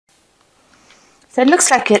So it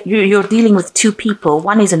looks like you're dealing with two people.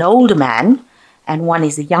 One is an older man and one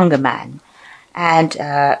is a younger man. And,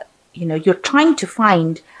 you're trying to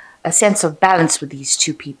find a sense of balance with these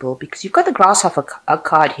two people, because you've got the grasshopper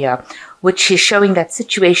card here, which is showing that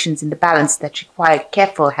situations in the balance that require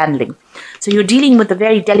careful handling. So you're dealing with a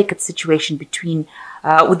very delicate situation between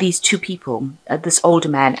with these two people, this older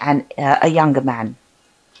man and a younger man.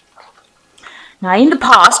 Now, in the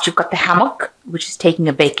past, you've got the hammock, which is taking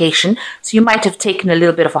a vacation. So you might have taken a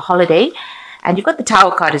little bit of a holiday. And you've got the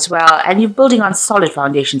Tower card as well. And you're building on solid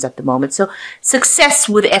foundations at the moment. So success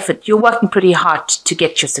with effort. You're working pretty hard to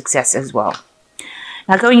get your success as well.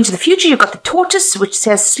 Now, going into the future, you've got the Tortoise, which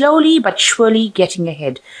says slowly but surely getting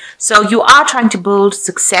ahead. So you are trying to build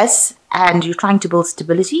success and you're trying to build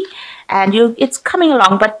stability. And it's coming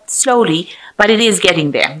along, but slowly, but it is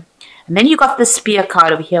getting there. And then you got the Spear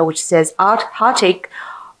card over here, which says heartache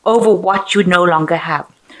over what you no longer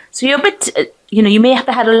have. So you're a bit, you may have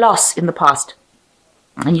had a loss in the past.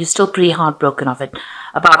 And you're still pretty heartbroken of it,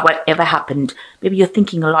 about whatever happened. Maybe you're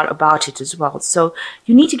thinking a lot about it as well. So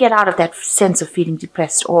you need to get out of that sense of feeling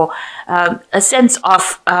depressed, or a sense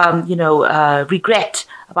of, regret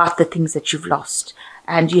about the things that you've lost.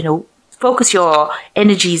 And, focus your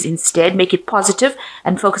energies instead, make it positive,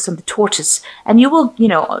 and focus on the Tortoise. And you will,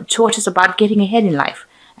 Tortoise about getting ahead in life,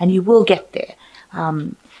 and you will get there.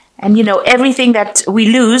 And, everything that we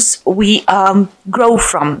lose, we grow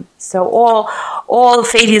from. So all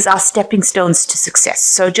failures are stepping stones to success.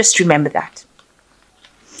 So just remember that.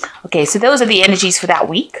 Okay, so those are the energies for that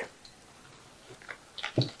week.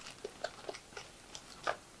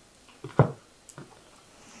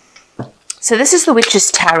 So this is the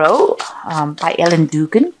Witch's Tarot by Ellen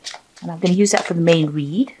Dugan, and I'm going to use that for the main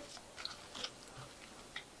read.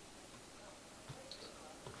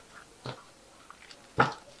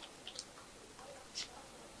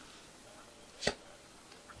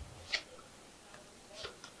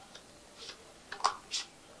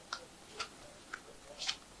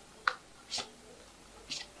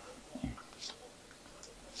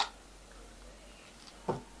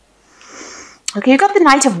 Okay, you've got the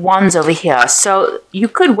Knight of Wands over here. So you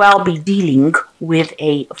could well be dealing with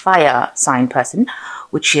a fire sign person,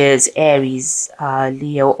 which is Aries,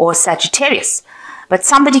 Leo, or Sagittarius. But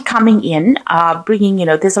somebody coming in, bringing,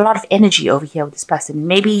 there's a lot of energy over here with this person.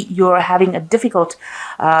 Maybe you're having a difficult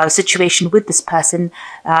situation with this person.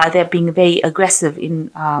 They're being very aggressive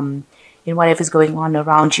in whatever's going on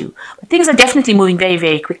around you. But things are definitely moving very,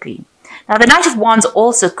 very quickly. Now, the Knight of Wands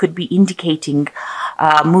also could be indicating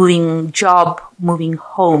moving job, moving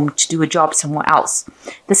home to do a job somewhere else.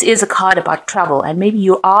 This is a card about travel, and maybe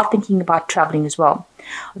you are thinking about traveling as well.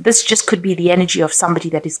 This just could be the energy of somebody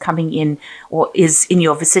that is coming in or is in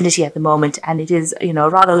your vicinity at the moment, and it is,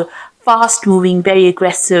 rather fast-moving, very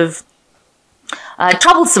aggressive,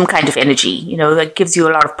 troublesome kind of energy, that gives you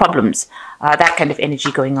a lot of problems, that kind of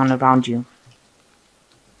energy going on around you.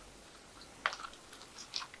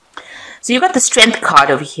 So you've got the Strength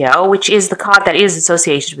card over here, which is the card that is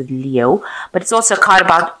associated with Leo, but it's also a card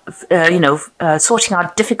about, sorting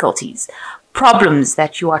out difficulties, problems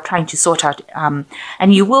that you are trying to sort out.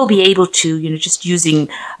 And you will be able to, just using,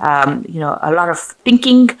 a lot of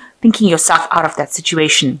thinking yourself out of that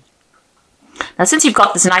situation. Now, since you've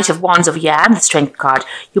got this Knight of Wands over here and the Strength card,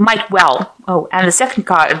 you might well... Oh, and the second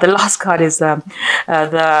card, the last card is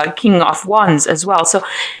the King of Wands as well. So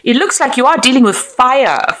it looks like you are dealing with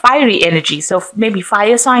fiery energy. So maybe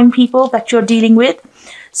fire sign people that you're dealing with.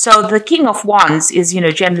 So the King of Wands is,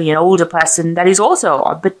 generally an older person that is also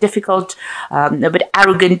a bit difficult, a bit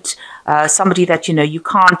arrogant, somebody that, you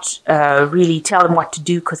can't really tell them what to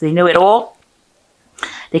do because they know it all.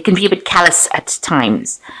 They can be a bit callous at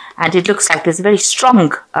times. And it looks like there's a very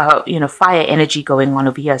strong, fire energy going on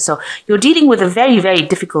over here. So you're dealing with a very, very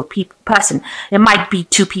difficult person. There might be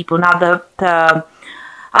two people. Now, the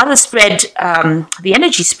other spread, the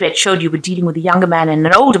energy spread showed you were dealing with a younger man and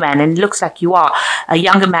an older man. And it looks like you are a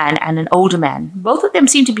younger man and an older man. Both of them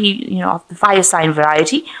seem to be, of the fire sign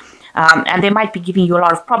variety. And they might be giving you a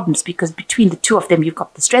lot of problems because between the two of them, you've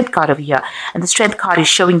got the Strength card over here. And the Strength card is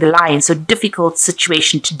showing the Lion, so difficult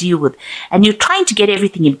situation to deal with. And you're trying to get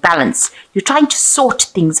everything in balance. You're trying to sort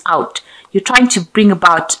things out. You're trying to bring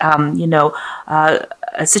about, a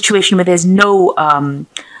situation where there's no,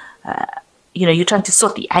 you're trying to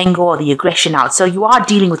sort the anger or the aggression out. So you are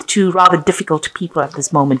dealing with two rather difficult people at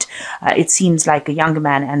this moment. It seems like a younger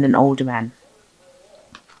man and an older man.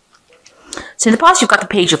 So in the past, you've got the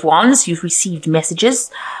Page of Wands. You've received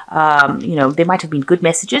messages. You know, they might have been good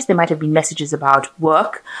messages. They might have been messages about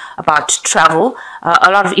work, about travel,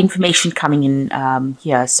 a lot of information coming in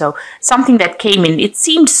here. So something that came in, it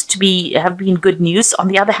seems to have been good news. On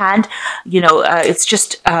the other hand, you know, it's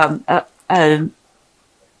just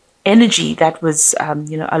energy that was,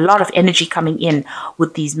 you know, a lot of energy coming in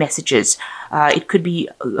with these messages. It could be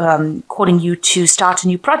calling you to start a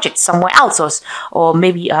new project somewhere else, or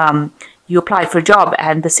maybe you applied for a job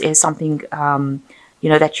and this is something, you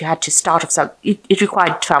know, that you had to start off. So it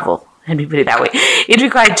required travel. Let me put it that way. It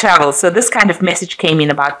required travel. So this kind of message came in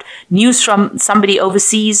about news from somebody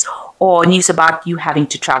overseas or news about you having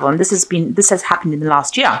to travel. And this has happened in the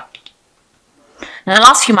last year. Now, in the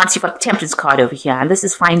last few months, you've got the Temperance card over here, and this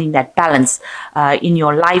is finding that balance in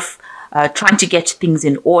your life, trying to get things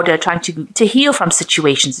in order, trying to heal from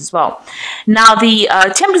situations as well. Now, the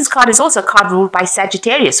Temperance card is also a card ruled by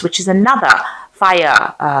Sagittarius, which is another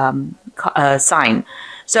fire sign.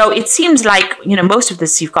 So it seems like, you know, most of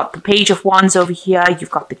this, you've got the Page of Wands over here,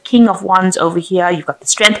 you've got the King of Wands over here, you've got the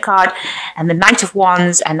Strength card and the Knight of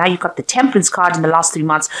Wands, and now you've got the Temperance card in the last 3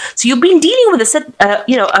 months. So you've been dealing with a,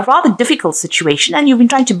 you know, a rather difficult situation, and you've been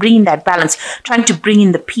trying to bring in that balance, trying to bring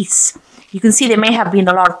in the peace. You can see there may have been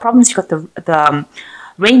a lot of problems. You've got the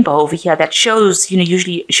rainbow over here that shows, you know,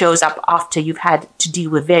 usually shows up after you've had to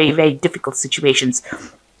deal with very, very difficult situations.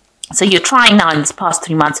 So you're trying now in this past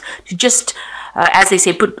 3 months to just, as they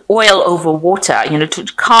say, put oil over water, you know, to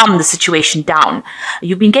calm the situation down.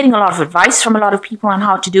 You've been getting a lot of advice from a lot of people on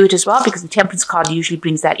how to do it as well, because the Temperance card usually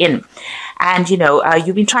brings that in. And, you know,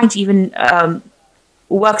 you've been trying to even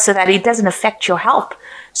work so that it doesn't affect your health.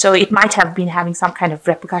 So it might have been having some kind of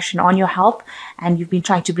repercussion on your health, and you've been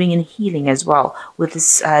trying to bring in healing as well with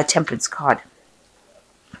this Temperance card.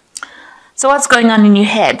 So what's going on in your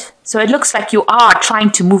head? So it looks like you are trying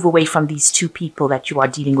to move away from these two people that you are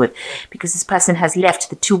dealing with, because this person has left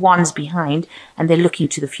the 2 wands behind and they're looking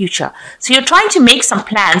to the future. So you're trying to make some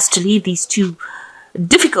plans to leave these two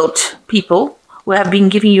difficult people who have been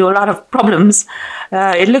giving you a lot of problems.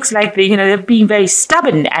 It looks like they're being very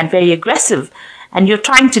stubborn and very aggressive, and you're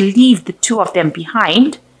trying to leave the 2 of them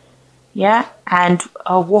behind. Yeah, and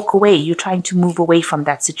walk away. You're trying to move away from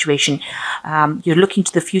that situation. You're looking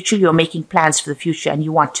to the future. You're making plans for the future, and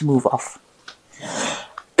you want to move off.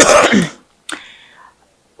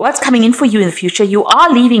 What's coming in for you in the future? You are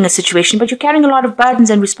leaving a situation, but you're carrying a lot of burdens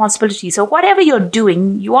and responsibilities. So whatever you're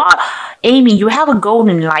doing, you are aiming. You have a goal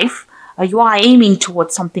in life. You are aiming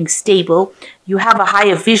towards something stable. You have a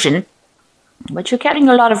higher vision, but you're carrying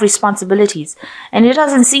a lot of responsibilities, and it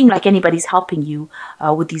doesn't seem like anybody's helping you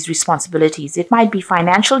with these responsibilities. It might be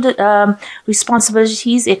financial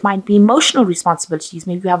responsibilities. It might be emotional responsibilities.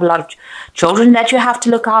 Maybe you have a lot of children that you have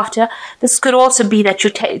to look after. This could also be that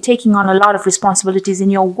you're taking on a lot of responsibilities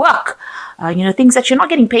in your work, things that you're not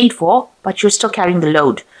getting paid for, but you're still carrying the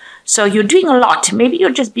load. So you're doing a lot. Maybe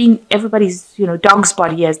you're just being everybody's, dog's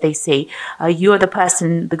body, as they say. You're the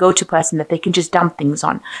person, the go-to person that they can just dump things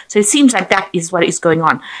on. So it seems like that is what is going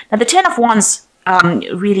on. Now, the 10 of Wands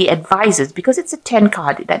really advises, because it's a 10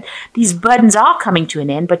 card, that these burdens are coming to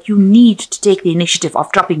an end, but you need to take the initiative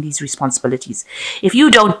of dropping these responsibilities. If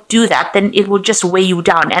you don't do that, then it will just weigh you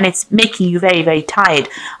down, and it's making you very, very tired.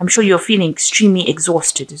 I'm sure you're feeling extremely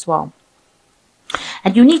exhausted as well.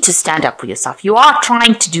 And you need to stand up for yourself. You are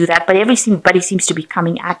trying to do that, but everybody seems to be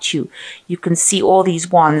coming at you. You can see all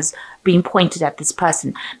these wands being pointed at this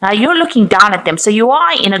person. Now you're looking down at them, so you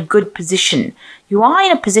are in a good position. You are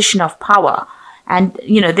in a position of power, and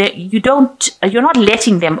you're not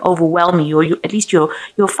letting them overwhelm you, or at least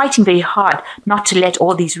you're fighting very hard not to let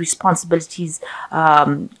all these responsibilities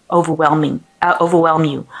overwhelm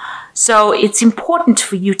you. So it's important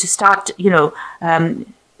for you to start,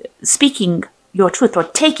 speaking your truth, or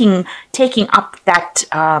taking up that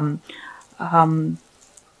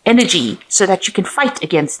energy, so that you can fight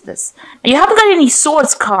against this. Now, you haven't got any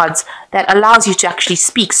swords cards that allows you to actually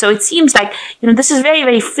speak. So it seems like, this is very,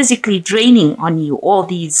 very physically draining on you, all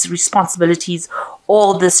these responsibilities,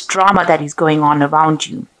 all this drama that is going on around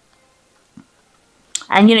you.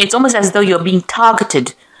 And, it's almost as though you're being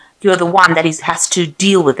targeted. You're the one that has to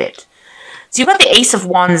deal with it. So you've got the Ace of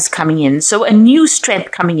Wands coming in. So a new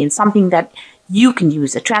strength coming in, something that you can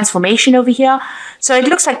use, a transformation over here. So it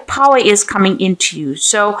looks like power is coming into you.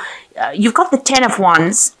 So you've got the 10 of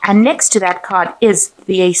Wands, and next to that card is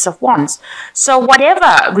the Ace of Wands. So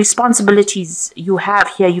whatever responsibilities you have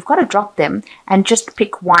here, you've got to drop them and just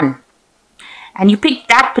pick one. and you pick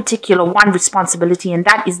that particular one responsibility, and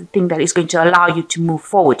that is the thing that is going to allow you to move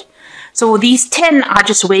forward. So these 10 are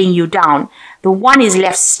just weighing you down. The one is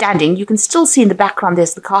left standing. You can still see in the background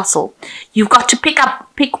there's the castle. You've got to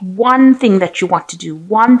pick one thing that you want to do,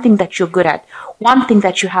 one thing that you're good at, one thing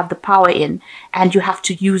that you have the power in, and you have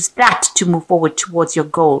to use that to move forward towards your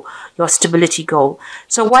goal, your stability goal.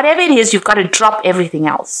 So whatever it is, you've got to drop everything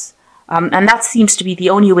else. And that seems to be the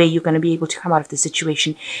only way you're going to be able to come out of the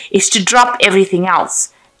situation, is to drop everything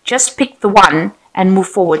else. Just pick the one and move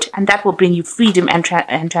forward, and that will bring you freedom and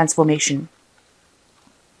transformation.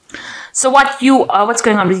 So what's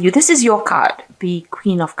going on with you? This is your card, the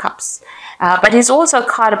Queen of Cups. But it's also a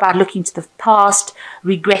card about looking to the past,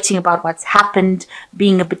 regretting about what's happened,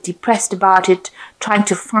 being a bit depressed about it, trying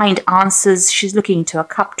to find answers. She's looking into a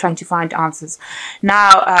cup, trying to find answers.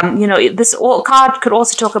 Now, this card could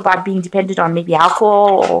also talk about being dependent on maybe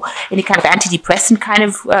alcohol or any kind of antidepressant kind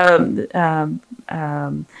of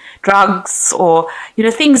drugs, or,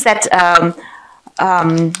 things that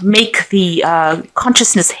make the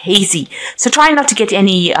consciousness hazy. So try not to get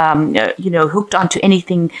any, hooked onto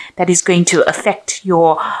anything that is going to affect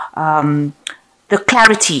your the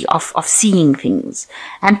clarity of seeing things.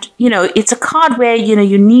 And it's a card where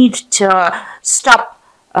you need to stop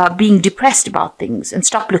being depressed about things and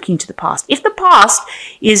stop looking to the past. If the past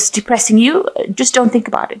is depressing you, just don't think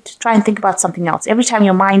about it. Try and think about something else. Every time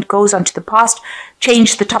your mind goes onto the past,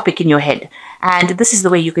 change the topic in your head. And this is the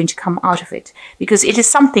way you're going to come out of it. Because it is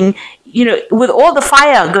something, with all the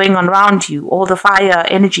fire going on around you, all the fire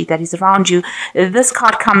energy that is around you, this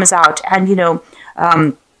card comes out and,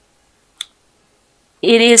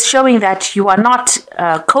 it is showing that you are not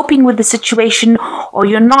coping with the situation, or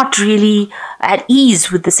you're not really at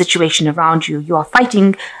ease with the situation around you. You are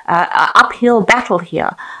fighting an uphill battle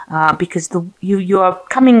here because you are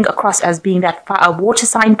coming across as being that a water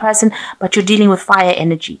sign person, but you're dealing with fire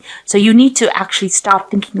energy. So you need to actually start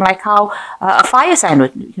thinking like how a fire sign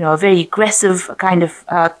would, a very aggressive kind of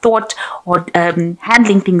thought, or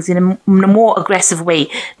handling things in a more aggressive way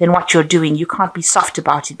than what you're doing. You can't be soft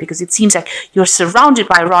about it, because it seems like you're surrounded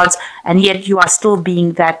by rods, and yet you are still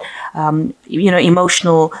being that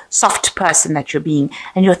emotional soft person that you're being,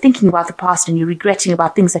 and you're thinking about the past and you're regretting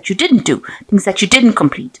about things that you didn't do, things that you didn't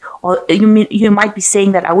complete, or you might be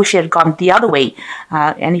saying that I wish it had gone the other way,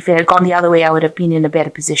 and if it had gone the other way I would have been in a better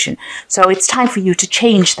position. So it's time for you to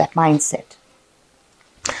change that mindset.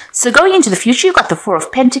 So going into the future, you've got the Four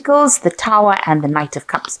of Pentacles, the Tower, and the Knight of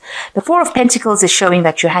Cups. The Four of Pentacles is showing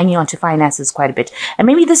that you're hanging on to finances quite a bit. And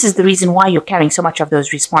maybe this is the reason why you're carrying so much of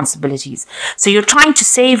those responsibilities. So you're trying to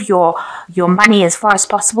save your money as far as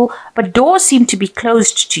possible, but doors seem to be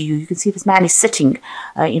closed to you. You can see this man is sitting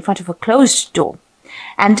in front of a closed door.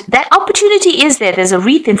 And that opportunity is there. There's a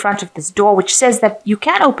wreath in front of this door which says that you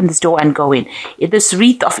can open this door and go in. This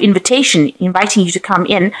wreath of invitation, inviting you to come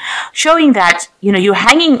in, showing that, you're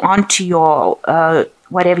hanging on to your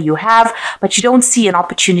whatever you have, but you don't see an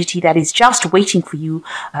opportunity that is just waiting for you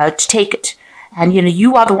to take it. And,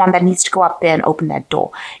 you are the one that needs to go up there and open that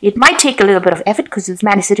door. It might take a little bit of effort because this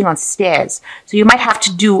man is sitting on stairs. So you might have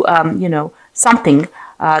to do, something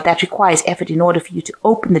that requires effort in order for you to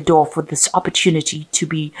open the door for this opportunity to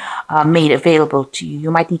be made available to you.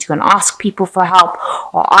 You might need to go and ask people for help,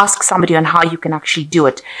 or ask somebody on how you can actually do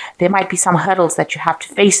it. There might be some hurdles that you have to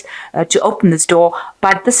face to open this door,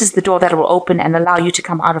 but this is the door that will open and allow you to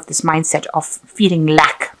come out of this mindset of feeling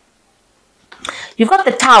lack. You've got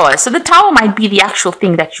the Tower. So the Tower might be the actual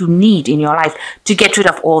thing that you need in your life to get rid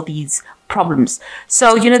of all these problems.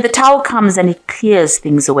 So, the Tower comes and it clears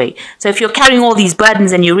things away. So if you're carrying all these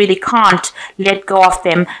burdens and you really can't let go of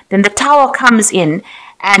them, then the Tower comes in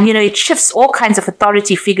and, it shifts all kinds of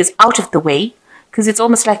authority figures out of the way, because it's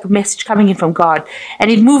almost like a message coming in from God. And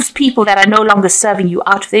it moves people that are no longer serving you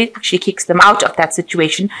out of it. It actually kicks them out of that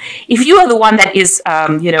situation. If you are the one that is,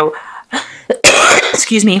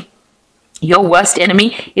 excuse me, your worst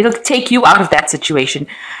enemy, it'll take you out of that situation.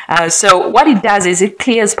 So what it does is it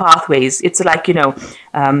clears pathways. It's like,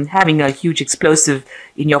 having a huge explosive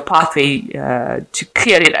in your pathway to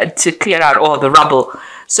clear out all the rubble.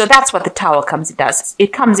 So that's what the Tower does.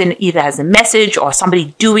 It comes in either as a message, or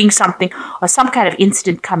somebody doing something, or some kind of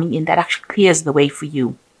incident coming in that actually clears the way for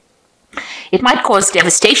you. It might cause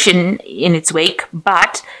devastation in its wake,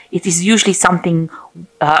 but it is usually something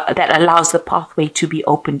that allows the pathway to be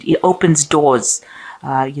opened. It opens doors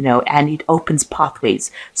and it opens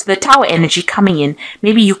pathways. So the Tower energy coming in,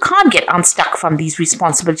 maybe you can't get unstuck from these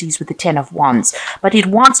responsibilities with the Ten of Wands, but it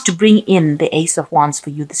wants to bring in the Ace of Wands for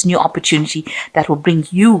you, this new opportunity that will bring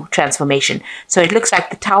you transformation. So it looks like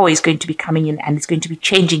the Tower is going to be coming in and it's going to be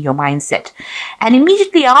changing your mindset. And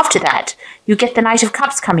immediately after that, you get the Knight of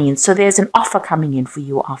Cups coming in. So there's an offer coming in for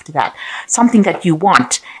you after that, something that you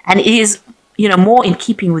want. And it is, more in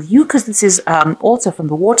keeping with you, because this is also from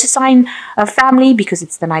the water sign family, because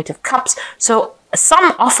it's the Knight of Cups. So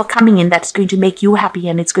some offer coming in that's going to make you happy,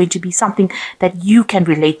 and it's going to be something that you can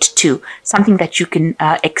relate to, something that you can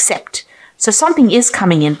accept. So something is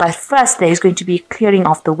coming in, but first there is going to be a clearing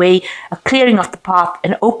of the way, a clearing of the path,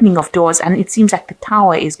 an opening of doors, and it seems like the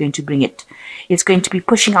Tower is going to bring it. It's going to be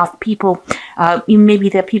pushing out people. Maybe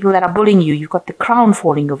there are people that are bullying you. You've got the Crown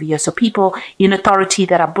falling over here. So people in authority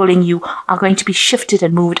that are bullying you are going to be shifted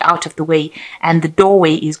and moved out of the way, and the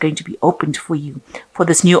doorway is going to be opened for you, for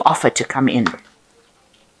this new offer to come in.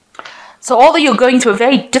 So although you're going through a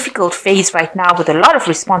very difficult phase right now with a lot of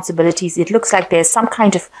responsibilities, it looks like there's some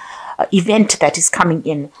kind of event that is coming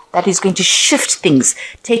in that is going to shift things,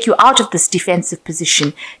 take you out of this defensive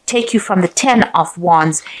position, take you from the Ten of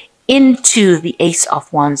Wands into the Ace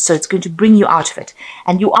of Wands. So it's going to bring you out of it.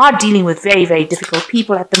 And you are dealing with very, very difficult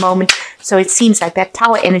people at the moment. So it seems like that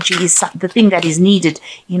Tower energy is the thing that is needed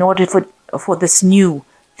in order for this new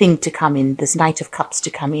thing to come in, this Knight of Cups to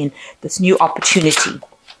come in, this new opportunity.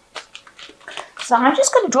 So I'm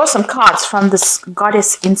just going to draw some cards from this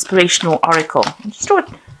Goddess Inspirational Oracle. I'll just draw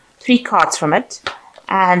 3 cards from it,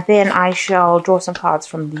 and then I shall draw some cards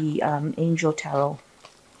from the Angel Tarot.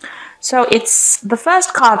 So it's the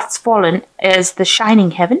first card that's fallen is the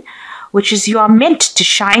Shining Heaven, which is you are meant to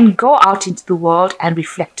shine, go out into the world and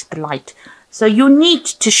reflect the light. So you need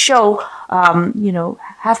to show,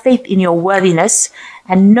 have faith in your worthiness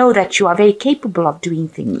and know that you are very capable of doing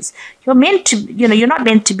things. You're meant to, you're not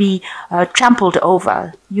meant to be trampled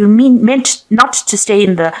over. You're meant not to stay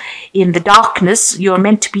in the darkness. You're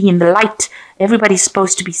meant to be in the light. Everybody's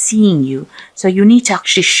supposed to be seeing you. So you need to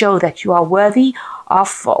actually show that you are worthy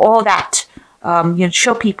of all that.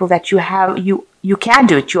 Show people that you can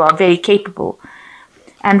do it. You are very capable.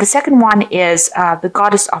 And the second one is the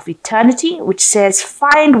Goddess of Eternity, which says,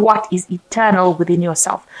 find what is eternal within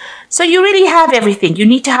yourself. So you really have everything. You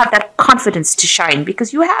need to have that confidence to shine,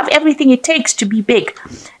 because you have everything it takes to be big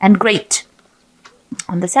and great.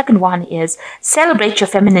 And the second one is celebrate your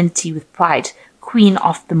femininity with pride, Queen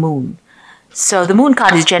of the Moon. So the Moon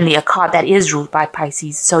card is generally a card that is ruled by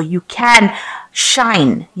Pisces. So you can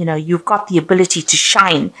shine, you've got the ability to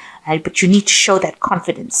shine, but you need to show that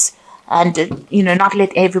confidence. And, not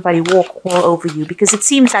let everybody walk all over you, because it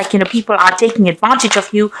seems like, people are taking advantage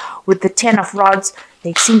of you with the Ten of Rods.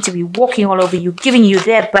 They seem to be walking all over you, giving you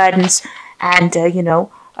their burdens and,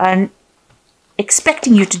 and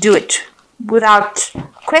expecting you to do it without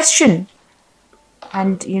question.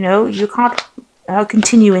 And, you can't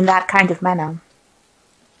continue in that kind of manner.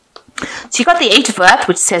 So you got the Eight of Earth,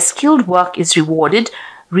 which says skilled work is rewarded,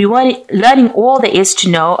 learning all there is to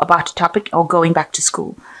know about a topic or going back to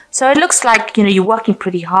school. So it looks like, you're working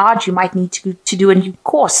pretty hard. You might need to do a new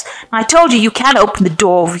course. Now, I told you can open the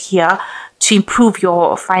door over here to improve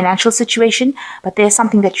your financial situation, but there's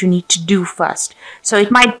something that you need to do first. So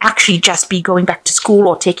it might actually just be going back to school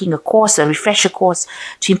or taking a course, a refresher course,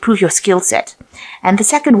 to improve your skill set. And the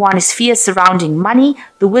second one is fears surrounding money,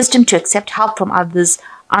 the wisdom to accept help from others,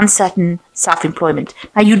 uncertain self-employment.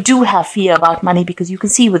 Now, you do have fear about money, because you can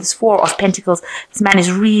see with this Four of Pentacles, this man is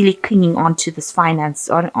really clinging onto this finance,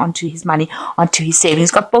 onto his money, onto his savings.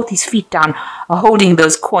 He's got both his feet down, holding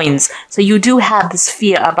those coins. So you do have this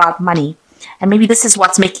fear about money. And maybe this is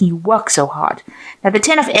what's making you work so hard. Now, the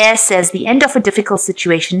Ten of Air says the end of a difficult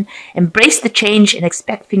situation, embrace the change and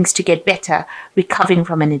expect things to get better, recovering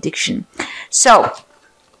from an addiction. So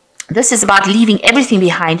this is about leaving everything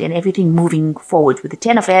behind and everything moving forward. With the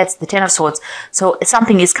Ten of Heads, the Ten of Swords. So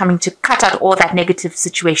something is coming to cut out all that negative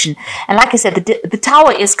situation. And like I said, the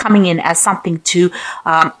Tower is coming in as something to,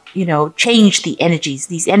 change the energies.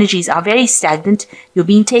 These energies are very stagnant. You're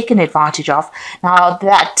being taken advantage of. Now,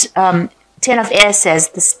 that Ten of Air says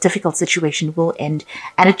this difficult situation will end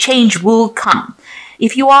and a change will come.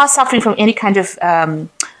 If you are suffering from any kind of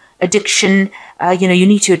addiction, you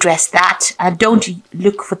need to address that. Don't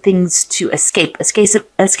look for things to escape.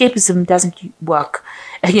 Escapism doesn't work.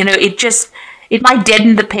 It might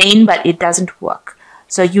deaden the pain, but it doesn't work.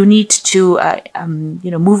 So you need to,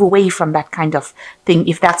 move away from that kind of thing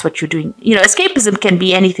if that's what you're doing. Escapism can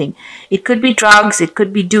be anything. It could be drugs. It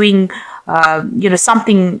could be doing,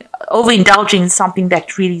 something, overindulging in something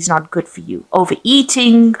that really is not good for you.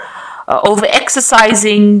 Overeating, over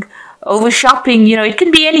exercising, over shopping, you know, it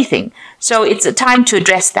can be anything. So it's a time to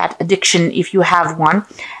address that addiction if you have one.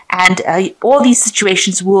 And all these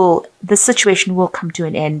situations the situation will come to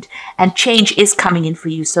an end, and change is coming in for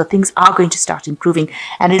you. So things are going to start improving.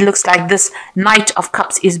 And it looks like this Knight of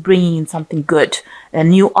Cups is bringing in something good, a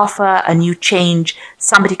new offer, a new change,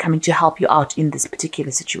 somebody coming to help you out in this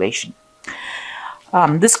particular situation.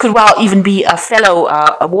 This could well even be a fellow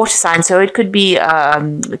a water sign, so it could be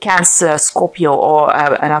Cancer, Scorpio, or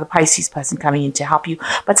another Pisces person coming in to help you.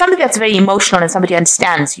 But somebody that's very emotional and somebody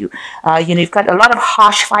understands you. You know, you've got a lot of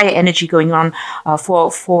harsh fire energy going on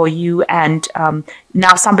for you, and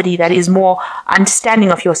now somebody that is more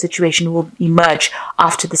understanding of your situation will emerge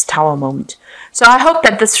after this Tower moment. So I hope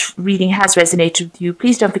that this reading has resonated with you.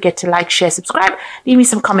 Please don't forget to like, share, subscribe. Leave me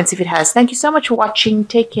some comments if it has. Thank you so much for watching.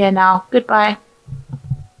 Take care now. Goodbye.